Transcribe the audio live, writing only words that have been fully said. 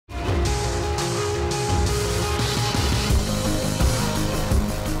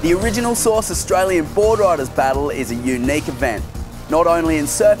The original Source Australian Boardriders Battle is a unique event, not only in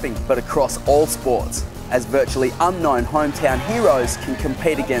surfing but across all sports, as virtually unknown hometown heroes can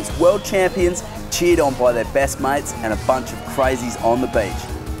compete against world champions cheered on by their best mates and a bunch of crazies on the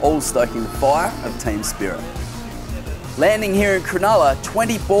beach, all stoking the fire of team spirit. Landing here in Cronulla,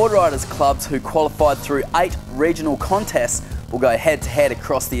 20 Boardriders clubs who qualified through 8 regional contests will go head-to-head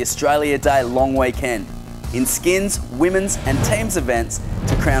across the Australia Day long weekend in skins, women's and teams events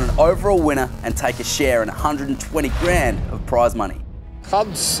to crown an overall winner and take a share in 120 grand of prize money. Club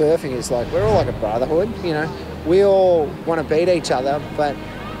surfing is like, we're all like a brotherhood, you know. We all want to beat each other, but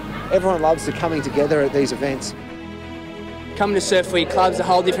everyone loves the coming together at these events. Coming to surf for your club's a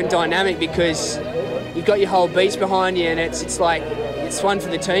whole different dynamic because you've got your whole beach behind you and it's like, it's one for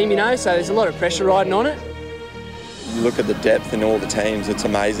the team, you know, so there's a lot of pressure riding on it. You look at the depth in all the teams, it's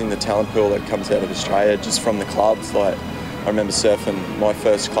amazing the talent pool that comes out of Australia just from the clubs. Like, I remember surfing my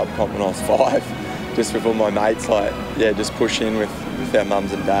first club comp when I was 5, just with all my mates, like, yeah, just push in with our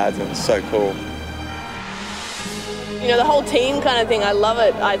mums and dads, and it's so cool. You know, the whole team kind of thing, I love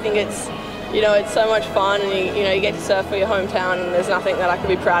it. I think it's, you know, it's so much fun, and you get to surf for your hometown, and there's nothing that I could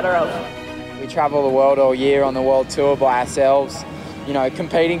be prouder of. We travel the world all year on the world tour by ourselves, you know,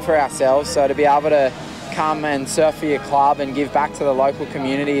 competing for ourselves, so to be able to come and surf for your club and give back to the local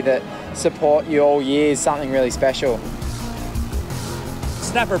community that support you all year is something really special.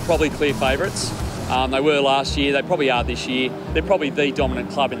 Snapper are probably clear favourites. They were last year, they probably are this year. They're probably the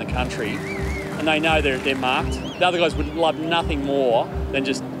dominant club in the country, and they know they're marked. The other guys would love nothing more than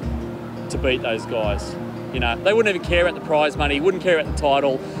just to beat those guys. You know, they wouldn't even care about the prize money, wouldn't care about the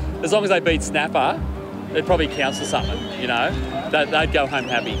title. As long as they beat Snapper, it probably counts for something, you know. They'd go home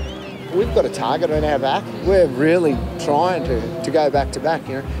happy. We've got a target on our back. We're really trying to go back to back,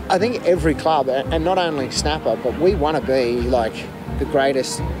 you know. I think every club, and not only Snapper, but we want to be like the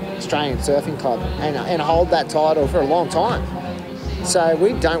greatest Australian surfing club and hold that title for a long time. So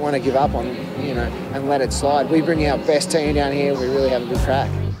we don't want to give up on, you know, and let it slide. We bring our best team down here, we really have a good crack.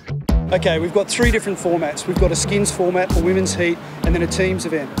 Okay, we've got 3 different formats. We've got a skins format, a women's heat, and then a teams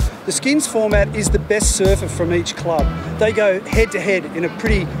event. The skins format is the best surfer from each club. They go head-to-head in a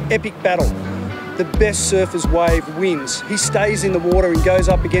pretty epic battle. The best surfer's wave wins. He stays in the water and goes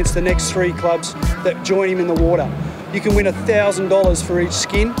up against the next 3 clubs that join him in the water. You can win $1,000 for each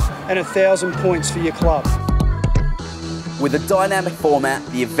skin and 1,000 points for your club. With a dynamic format,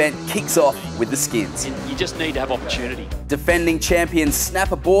 the event kicks off with the skins. You just need to have opportunity. Defending champions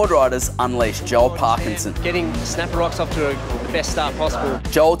Snapper Boardriders unleash Joel Parkinson. Getting Snapper Rocks off to the best start possible.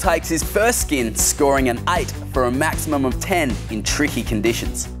 Joel takes his first skin, scoring an 8 for a maximum of 10 in tricky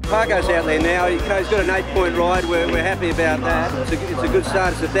conditions. Parko's out there now, he's got an 8-point ride, we're happy about that. It's a good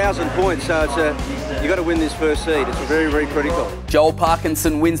start, it's 1,000 points, so you've got to win this first seed, it's very, very critical. Joel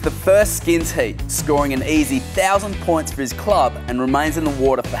Parkinson wins the first skins heat, scoring an easy 1,000 points for his club and remains in the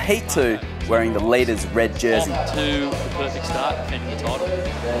water for heat 2, wearing the leader's red jersey. On to the perfect start, defending the title.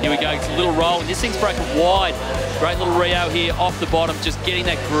 Here we go, it's a little roll, and this thing's broken wide. Great little Rio here off the bottom, just getting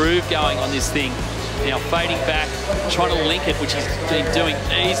that groove going on this thing. Now fading back, trying to link it, which he's been doing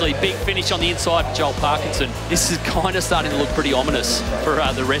easily. Big finish on the inside for Joel Parkinson. This is kind of starting to look pretty ominous for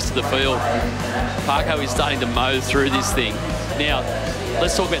the rest of the field. Parko is starting to mow through this thing. Now,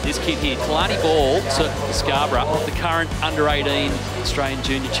 let's talk about this kid here. Kalani Ball, surfing for Scarborough, the current under-18 Australian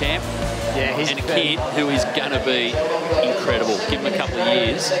junior champ. Yeah, and a kid who is going to be incredible. Give him a couple of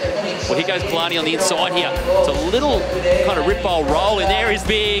years. Well, here goes Kalani on the inside here. It's a little kind of rip bowl roll, and there is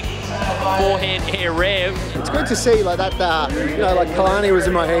big forehand air rev. It's good to see like that, you know, like Kalani was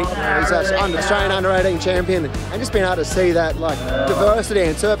in my heat. He's an Australian under-18 champion, and just being able to see that like diversity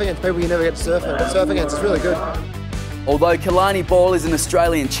and surfing against people you never get to surf against is really good. Although Kalani Ball is an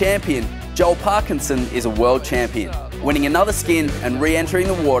Australian champion, Joel Parkinson is a world champion, winning another skin and re-entering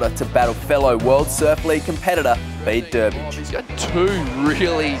the water to battle fellow World Surf League competitor Bede Durbidge. He's got 2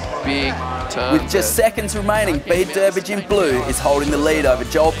 really big turns. With just seconds remaining, Bede Durbidge in blue is holding the lead over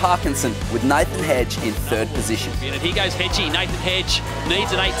Joel Parkinson, with Nathan Hedge in 3rd position. And here goes Hedgie. Nathan Hedge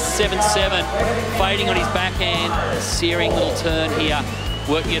needs an 8.77, fading on his backhand, searing little turn here,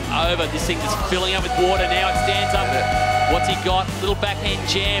 working it over. This thing is filling up with water now. It stands up. What's he got? Little backhand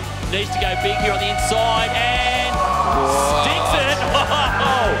jam. Needs to go big here on the inside and sticks it.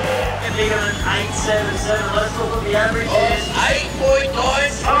 Oh. 8.77. Let's look what the average is.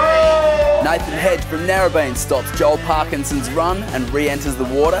 8.93. Nathan Hedge from Narrabeen stops Joel Parkinson's run and re-enters the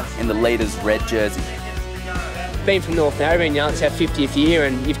water in the leader's red jersey. Being from North Narrabeen, you know, it's our 50th year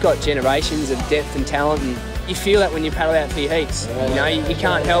and you've got generations of depth and talent, and you feel that when you paddle out for your heats. You know, you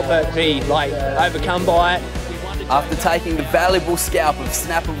can't help but be like overcome by it. After taking the valuable scalp of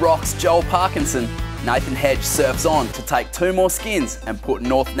Snapper Rock's Joel Parkinson, Nathan Hedge surfs on to take 2 more skins and put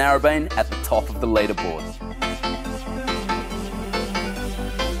North Narrabeen at the top of the leaderboard.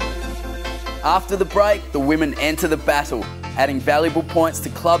 After the break, the women enter the battle, adding valuable points to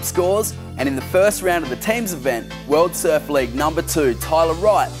club scores, and in the first round of the teams event, World Surf League number 2 Tyler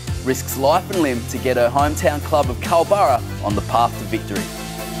Wright risks life and limb to get her hometown club of Culburra on the path to victory.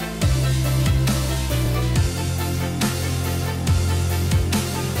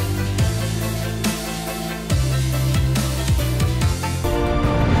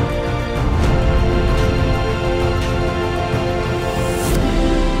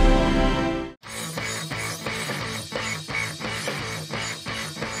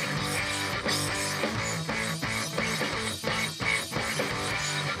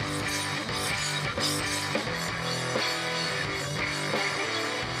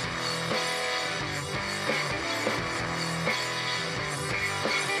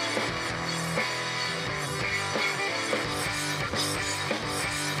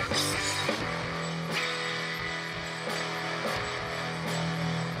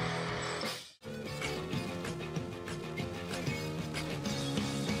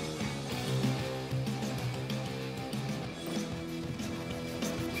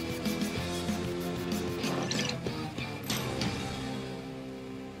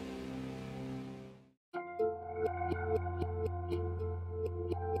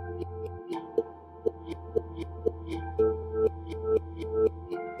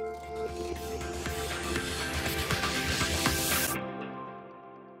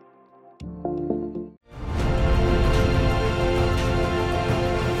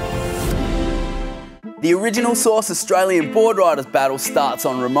 The original Source Australian Boardriders Battle starts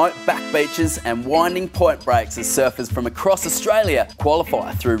on remote back beaches and winding point breaks as surfers from across Australia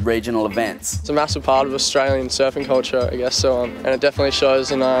qualify through regional events. It's a massive part of Australian surfing culture, I guess, and it definitely shows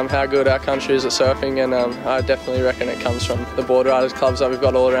in how good our country is at surfing, and I definitely reckon it comes from the Boardriders clubs that we've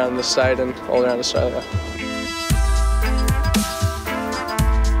got all around the state and all around Australia.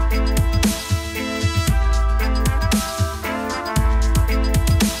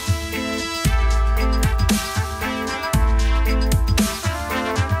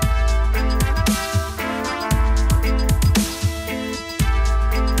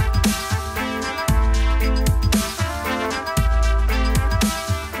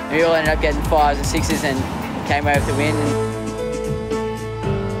 We all ended up getting 5s and 6s and came away with the win.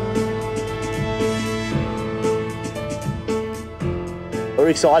 We're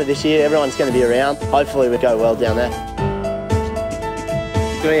excited this year, everyone's going to be around. Hopefully we go well down there.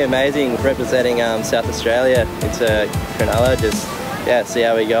 It's going to be amazing representing South Australia into Cronulla, see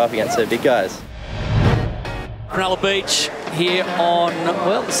how we go up against the big guys. Cronulla Beach here on,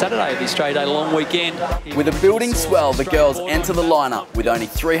 well, Saturday, the Australia Day long weekend. With a building swell, the girls enter the lineup with only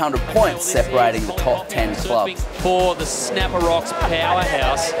 300 points separating the top 10 clubs. For the Snapper Rocks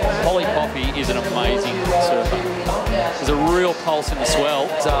powerhouse, Holly Poppy is an amazing surfer. There's a real pulse in the swell.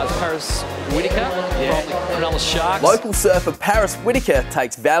 It's Paris Whitaker from the Cronulla Sharks. Local surfer Paris Whitaker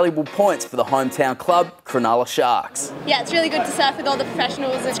takes valuable points for the hometown club, Cronulla Sharks. Yeah, it's really good to surf with all the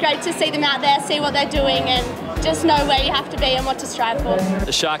professionals. It's great to see them out there, see what they're doing, and just know where you have to be and what to strive for.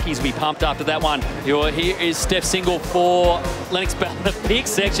 The Sharkies will be pumped after that one. Here is Steph Single for Lennox Ballina Peak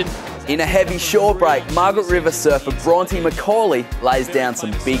section. In a heavy shore break, Margaret River surfer Bronte McCauley lays down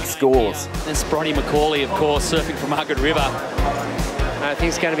some big scores. That's Bronte McCauley, of course, surfing from Margaret River. I think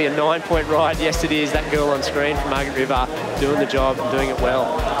it's going to be a 9-point ride. Yes, it is. That girl on screen from Margaret River doing the job and doing it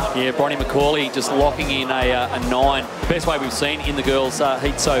well. Yeah, Bronte McCauley just locking in a 9. Best way we've seen in the girls'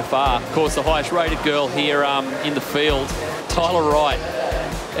 heat so far. Of course, the highest rated girl here in the field, Tyler Wright.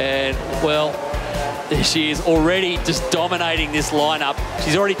 And, well, there she is, already just dominating this lineup.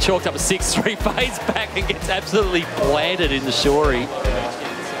 She's already chalked up a 6-3, fades back and gets absolutely planted in the shorey.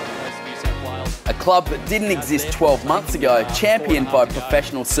 A club that didn't exist 12 months ago, championed by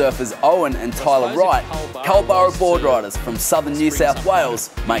professional surfers Owen and Tyler Wright, Culburra Boardriders from southern New South Wales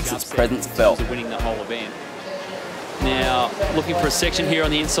makes its presence felt. Winning the whole event. Now, looking for a section here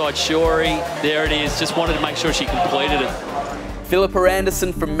on the inside shorey. There it is, just wanted to make sure she completed it. Philippa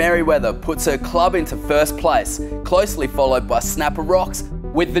Anderson from Merriweather puts her club into first place, closely followed by Snapper Rocks,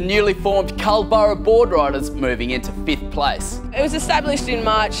 with the newly formed Culburra Boardriders moving into 5th place. It was established in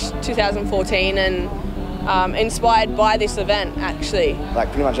March 2014 and inspired by this event, actually. Like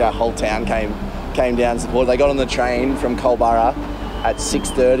pretty much our whole town came down to support. They got on the train from Culburra at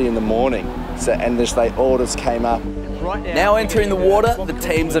 6:30 in the morning, and they all just came up. Now entering the water, the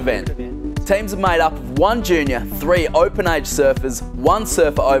teams event. Teams are made up of 1 junior, 3 open age surfers, 1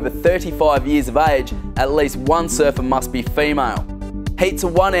 surfer over 35 years of age, at least 1 surfer must be female. Heats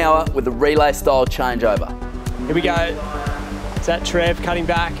are 1 hour with a relay style changeover. Here we go. It's that Trev cutting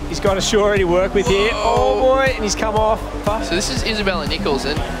back. He's got a shore to work with here. Oh boy, and he's come off. So this is Isabella Nichols,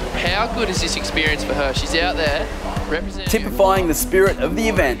 and how good is this experience for her? She's out there representing... Typifying the spirit of the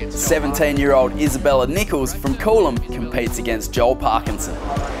event, 17-year-old Isabella Nichols from Coolum competes against Joel Parkinson.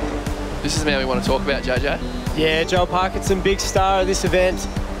 This is the man we want to talk about, JJ. Yeah, Joel Parkinson, big star of this event,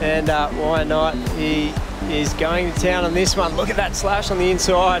 and why not? He is going to town on this one. Look at that slash on the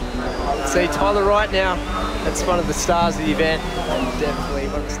inside. See Tyler Wright now. That's one of the stars of the event. Definitely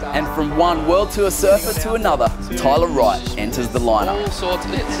one of the stars. And from one World Tour surfer to another, Tyler Wright enters the lineup. All sorts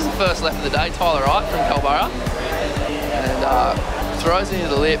of it. This is the first lap of the day. Tyler Wright from Culburra. And throws it into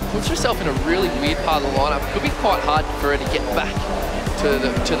the lip, puts herself in a really weird part of the lineup. It could be quite hard for her to get back to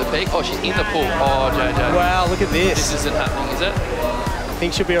the peak. Oh, she's in the pool. Oh, JJ. Wow, look at this. This isn't happening, is it? I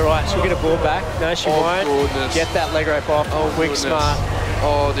think she'll be all right. She'll get a board back. No, she won't. Goodness. Get that leg rope off. Oh, Wig smart.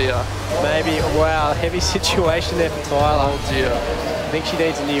 Oh, dear. Maybe. Wow, heavy situation there for Tyler. Oh, dear. I think she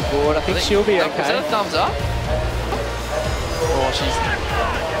needs a new board. I think she'll be okay. Is that a thumbs up? Oh,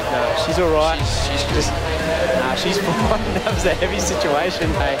 she's all right. She's just... Nah, she's fine. That was a heavy situation,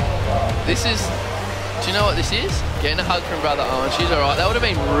 hey. This is... Do you know what this is? Getting a hug from brother Owen. She's all right. That would have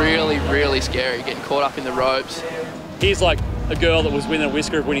been really, really scary, getting caught up in the ropes. Here's like a girl that was within a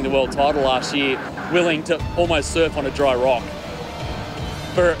whisker of winning the world title last year, willing to almost surf on a dry rock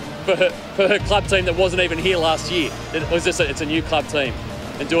for her club team that wasn't even here last year. It's a new club team,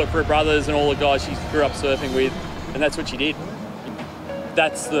 and do it for her brothers and all the guys she grew up surfing with, and that's what she did.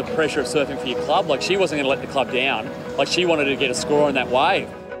 That's the pressure of surfing for your club. Like, she wasn't going to let the club down. Like, she wanted to get a score on that wave.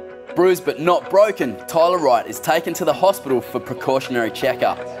 Bruised but not broken, Tyler Wright is taken to the hospital for precautionary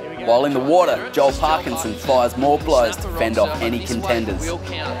checkup. While in the water, Joel Parkinson fires more blows to fend off any contenders.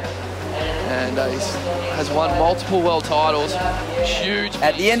 And has won multiple world titles. Huge.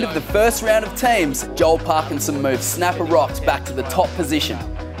 At the end of the first round of teams, Joel Parkinson moves Snapper Rocks back to the top position.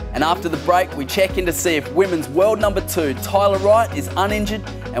 And after the break, we check in to see if women's world number 2, Tyler Wright, is uninjured,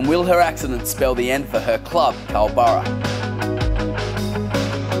 and will her accident spell the end for her club, Culburra.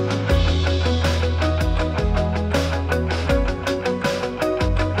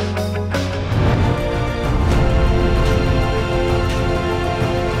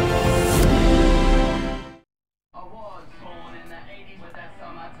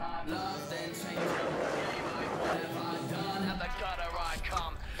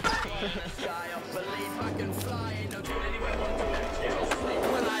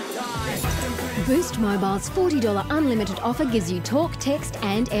 Boost Mobile's $40 unlimited offer gives you talk, text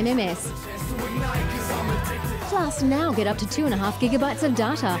and MMS. Plus, now get up to 2.5 gigabytes of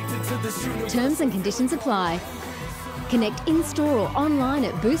data. Terms and conditions apply. Connect in-store or online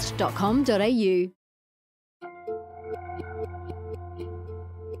at boost.com.au.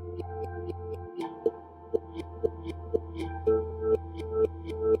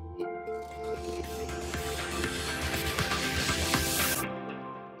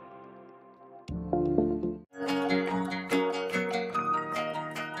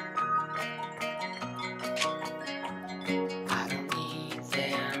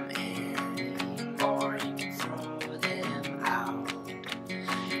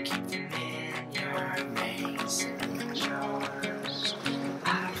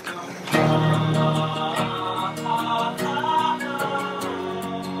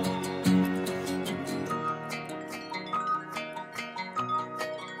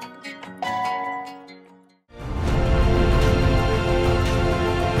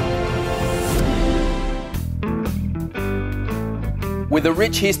 With a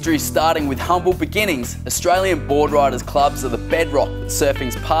rich history starting with humble beginnings, Australian Boardriders clubs are the bedrock that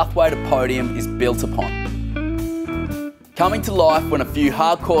surfing's pathway to podium is built upon. Coming to life when a few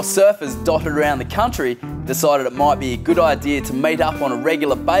hardcore surfers dotted around the country decided it might be a good idea to meet up on a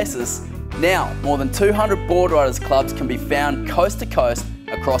regular basis, now more than 200 Boardriders clubs can be found coast to coast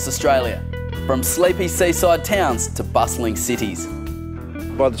across Australia, from sleepy seaside towns to bustling cities.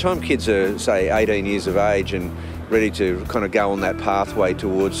 By the time kids are, say, 18 years of age and ready to kind of go on that pathway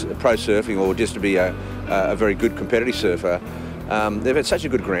towards pro surfing or just to be a very good competitive surfer, they've had such a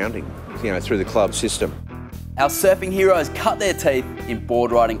good grounding, you know, through the club system. Our surfing heroes cut their teeth in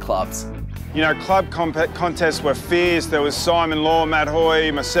board riding clubs. You know, club contests were fierce. There was Simon Law, Matt Hoy,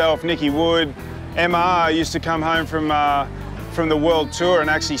 myself, Nicky Wood. MR used to come home from the World Tour and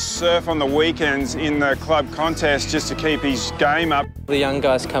actually surf on the weekends in the club contest just to keep his game up. The young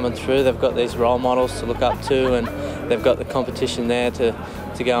guys coming through, they've got these role models to look up to, and they've got the competition there to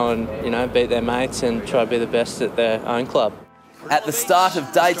go and, you know, beat their mates and try to be the best at their own club. At the start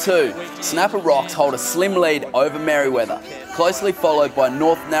of day 2, Snapper Rocks hold a slim lead over Merriweather, closely followed by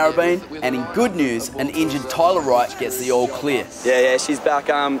North Narrabeen, and in good news, an injured Tyler Wright gets the all clear. Yeah, she's back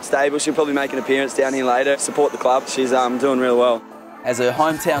stable. She'll probably make an appearance down here later, support the club. She's doing real well. As her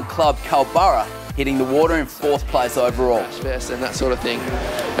hometown club, Culburra, hitting the water in 4th place overall. Best and that sort of thing.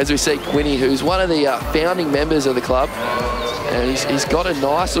 As we see Quinny, who's one of the founding members of the club, and he's got a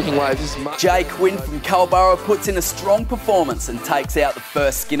nice looking wave. Jay Quinn from Culburra puts in a strong performance and takes out the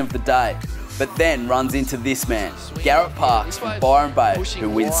first skin of the day, but then runs into this man, Garrett Parks from Byron Bay, who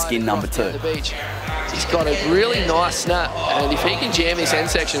wins skin number 2. He's got a really nice snap, and if he can jam this end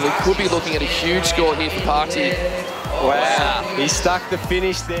section, we could be looking at a huge score here for Parksy. Wow, he stuck the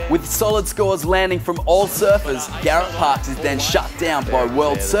finish there. With solid scores landing from all surfers, Garrett Parks is then shut down by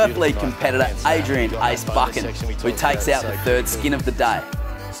World Surf League competitor Adrian Ace Buchan, who takes out the 3rd skin of the day.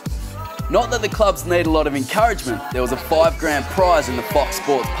 Not that the clubs need a lot of encouragement, there was a $5 grand prize in the Fox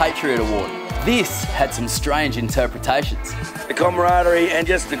Sports Patriot Award. This had some strange interpretations. The camaraderie and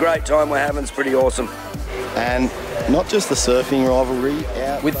just the great time we're having is pretty awesome. And not just the surfing rivalry.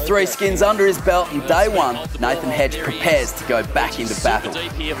 With 3 skins under his belt in day 1, Nathan Hedge prepares to go back into battle.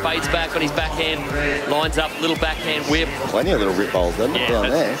 Deep here, fades back on his backhand, lines up, little backhand whip. Plenty of little rip bowls down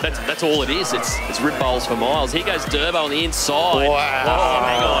there. That's all it is. It's rip bowls for miles. Here goes Durbo on the inside. Wow. Oh,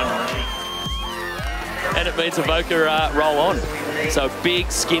 hang on. And it means Avoca roll on. So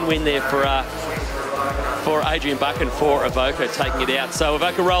big skin win there for Adrian Buchan, for Avoca taking it out. So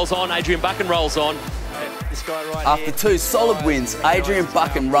Avoca rolls on, Adrian Buchan rolls on. This guy right After here. 2 solid wins, Adrian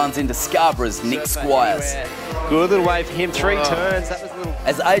Buchan runs into Scarborough's Nick Squires. Good little wave for him, 3 turns. That was a little...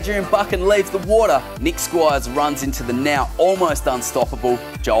 As Adrian Buchan leaves the water, Nick Squires runs into the now almost unstoppable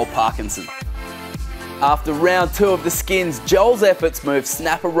Joel Parkinson. After round 2 of the skins, Joel's efforts move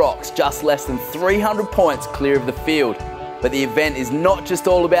Snapper Rocks just less than 300 points clear of the field. But the event is not just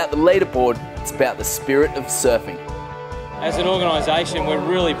all about the leaderboard, it's about the spirit of surfing. As an organisation, we're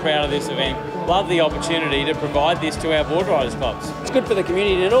really proud of this event. Love the opportunity to provide this to our board riders clubs. It's good for the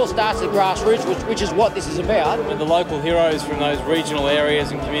community, and it all starts at grassroots, which is what this is about. With the local heroes from those regional areas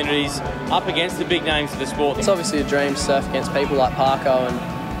and communities up against the big names of the sport. It's obviously a dream to surf against people like Parko and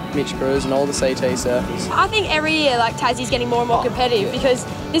Mitch Cruz and all the CT surfers. I think every year, like, Tassie's getting more and more competitive because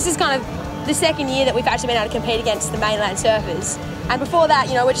this is kind of the 2nd year that we've actually been able to compete against the mainland surfers. And before that,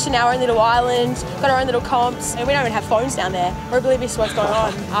 you know, we're just in our own little island, got our own little comps, and we don't even have phones down there. We're oblivious to what's going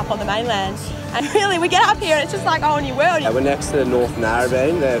on up on the mainland. And really, we get up here and it's just like a whole new world. We're next to North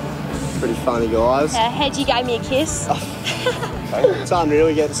Narrabeen. They're pretty funny guys. Hedgie gave me a kiss. It's unreal.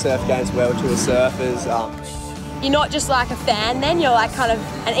 We get to surf against World Tour surfers. You're not just like a fan then, you're like kind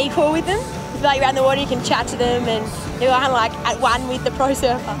of an equal with them. You feel like you're out in the water, you can chat to them, and you're kind of like at one with the pro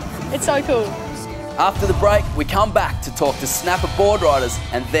surfer. It's so cool. After the break, we come back to talk to Snapper board riders,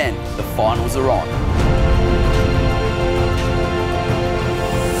 and then the finals are on.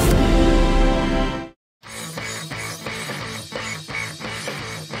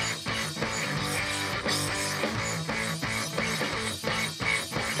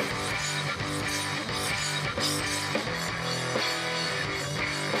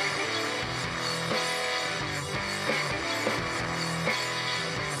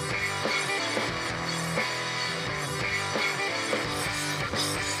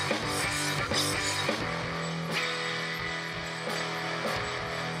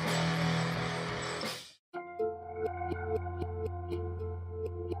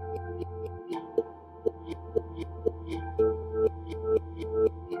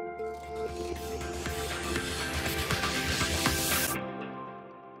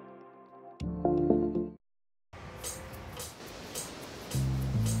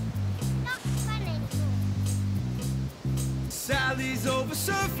 Sally's over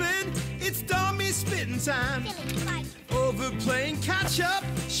surfing, it's dummy spitting time. Over playing catch up,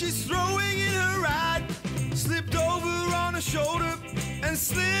 she's throwing in her ride. Slipped over on her shoulder and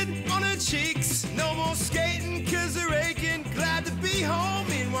slid on her cheeks. No more skating cause they're aching, glad to be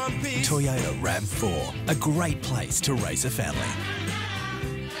home in one piece. Toyota RAV4, a great place to raise a family.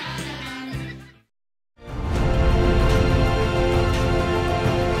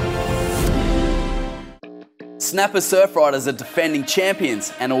 Snapper Surf Riders are defending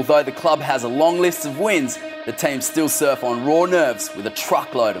champions, and although the club has a long list of wins, the team still surf on raw nerves with a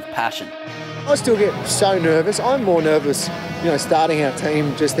truckload of passion. I still get so nervous. I'm more nervous, you know, starting our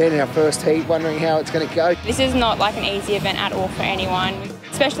team just then in our first heat, wondering how it's going to go. This is not like an easy event at all for anyone,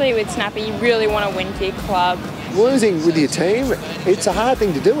 especially with Snapper. You really want to win for your club. losing with your team, it's a hard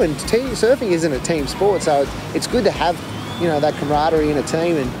thing to do, and surfing isn't a team sport, so it's good to have, you know, that camaraderie in a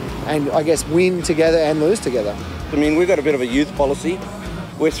team and I guess win together and lose together. I mean, we've got a bit of a youth policy.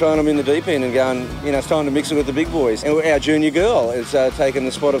 We're throwing them in the deep end and going, you know, it's time to mix it with the big boys. And our junior girl has taken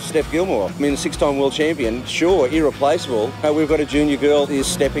the spot of Steph Gilmore. I mean, 6-time world champion, sure, irreplaceable. We've got a junior girl who is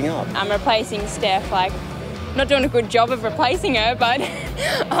stepping up. I'm replacing Steph, like, not doing a good job of replacing her, but,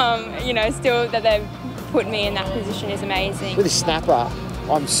 you know, still that they've put me in that position is amazing. With the snapper,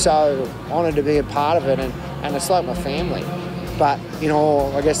 I'm so honoured to be a part of it, and it's like my family. But, you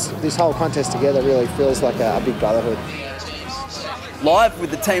know, I guess this whole contest together really feels like a big brotherhood. Live with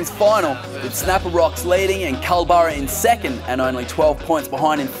the team's final, with Snapper Rocks leading and Culburra in second and only 12 points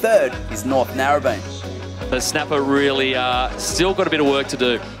behind in third is North Narrabeen. The Snapper really still got a bit of work to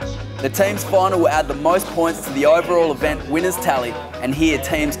do. The team's final will add the most points to the overall event winners tally, and here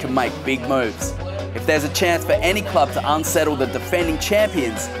teams can make big moves. If there's a chance for any club to unsettle the defending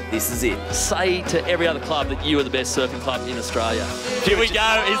champions, this is it. Say to every other club that you are the best surfing club in Australia. Here we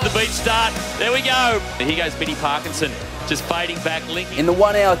go, here's the beach start. There we go. Here goes Mitty Parkinson, just fading back, linking. In the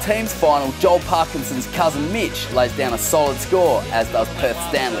 1 hour teams final, Joel Parkinson's cousin Mitch lays down a solid score, as does Perth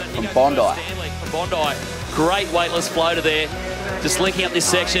Stanley from Bondi. Great weightless floater there, just linking up this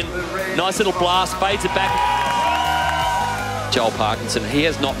section. Nice little blast, fades it back. Joel Parkinson, he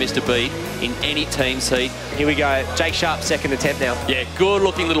has not missed a beat in any team's heat. Here we go, Jake Sharp, second attempt now. Yeah, good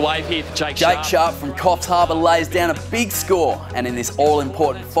looking little wave here for Jake Sharp. Jake Sharp from Coffs Harbour lays down a big score, and in this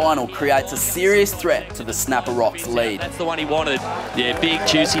all-important final creates a serious threat to the Snapper Rocks lead. That's the one he wanted. Yeah, big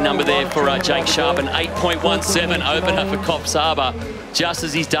juicy number there for Jake Sharp, an 8.17 opener for Coffs Harbour, just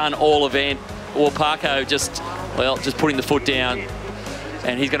as he's done all event. Or Parko just putting the foot down.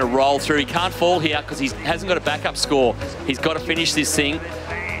 And he's going to roll through. He can't fall here because he hasn't got a backup score. He's got to finish this thing.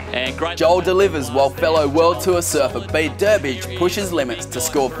 And great. Joel delivers while fellow World Tour surfer B. Durbidge pushes limits to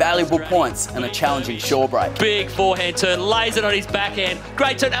score valuable points and a challenging shore break. Big forehand turn, lays it on his backhand.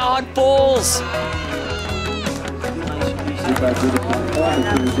 Great turn, oh, and falls.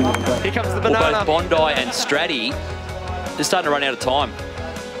 Here comes the banana. Both Bondi and Stratty, they're starting to run out of time.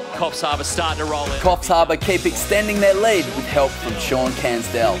 Coffs Harbour starting to roll in. Coffs Harbour keep extending their lead with help from Sean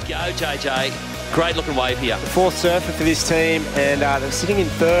Cansdell. Here we go, JJ. Great looking wave here. The fourth surfer for this team, and they're sitting in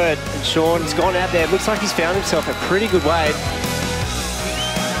third. And Sean's gone out there. Looks like he's found himself a pretty good wave.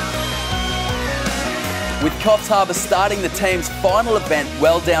 With Coffs Harbour starting the team's final event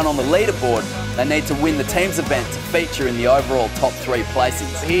well down on the leaderboard, they need to win the team's event to feature in the overall top 3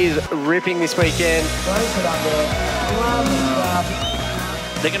 placings. He's ripping this weekend.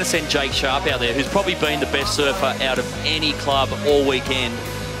 They're going to send Jake Sharp out there, who's probably been the best surfer out of any club all weekend.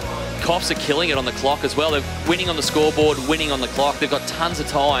 Coffs are killing it on the clock as well. They're winning on the scoreboard, winning on the clock. They've got tons of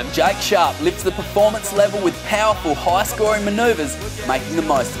time. Jake Sharp lifts the performance level with powerful, high-scoring manoeuvres, making the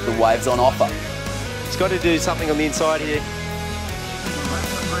most of the waves on offer. He's got to do something on the inside here.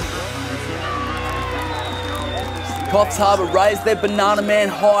 Coffs Harbour raised their Banana Man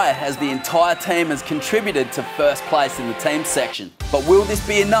high as the entire team has contributed to first place in the team section. But will this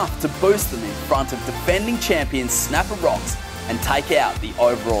be enough to boost them in front of defending champions Snapper Rocks and take out the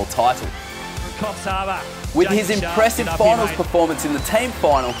overall title? Coffs Harbour. With his impressive finals performance in the team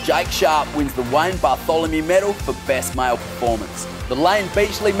final, Jake Sharp wins the Wayne Bartholomew Medal for Best Male Performance. The Lane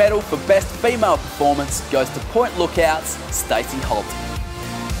Beachley Medal for Best Female Performance goes to Point Lookout's Stacey Holt.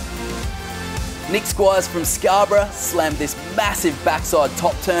 Nick Squires from Scarborough slammed this massive backside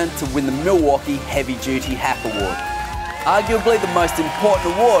top turn to win the Milwaukee Heavy Duty Hack Award. Arguably the most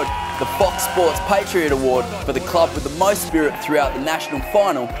important award, the Fox Sports Patriot Award for the club with the most spirit throughout the national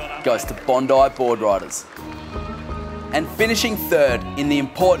final goes to Bondi Boardriders. And finishing third in the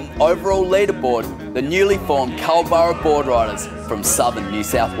important overall leaderboard, the newly formed Culburra Boardriders from southern New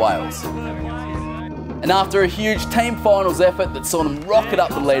South Wales. And after a huge team finals effort that saw them rocket up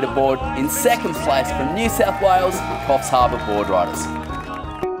the leaderboard, in second place from New South Wales, Coffs Harbour Boardriders.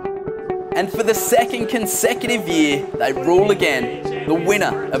 And for the second consecutive year, they rule again, the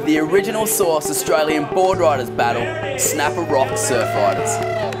winner of the original Source Australian Boardriders Battle, Snapper Rock Surf Riders.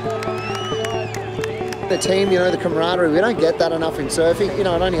 The team, you know, the camaraderie, we don't get that enough in surfing. You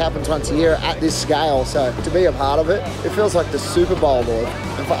know, it only happens once a year at this scale, so to be a part of it, it feels like the Super Bowl, Lord.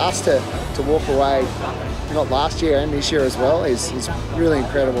 And for us to walk away, not last year and this year as well, is really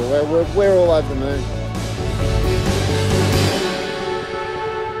incredible. We're all over the moon.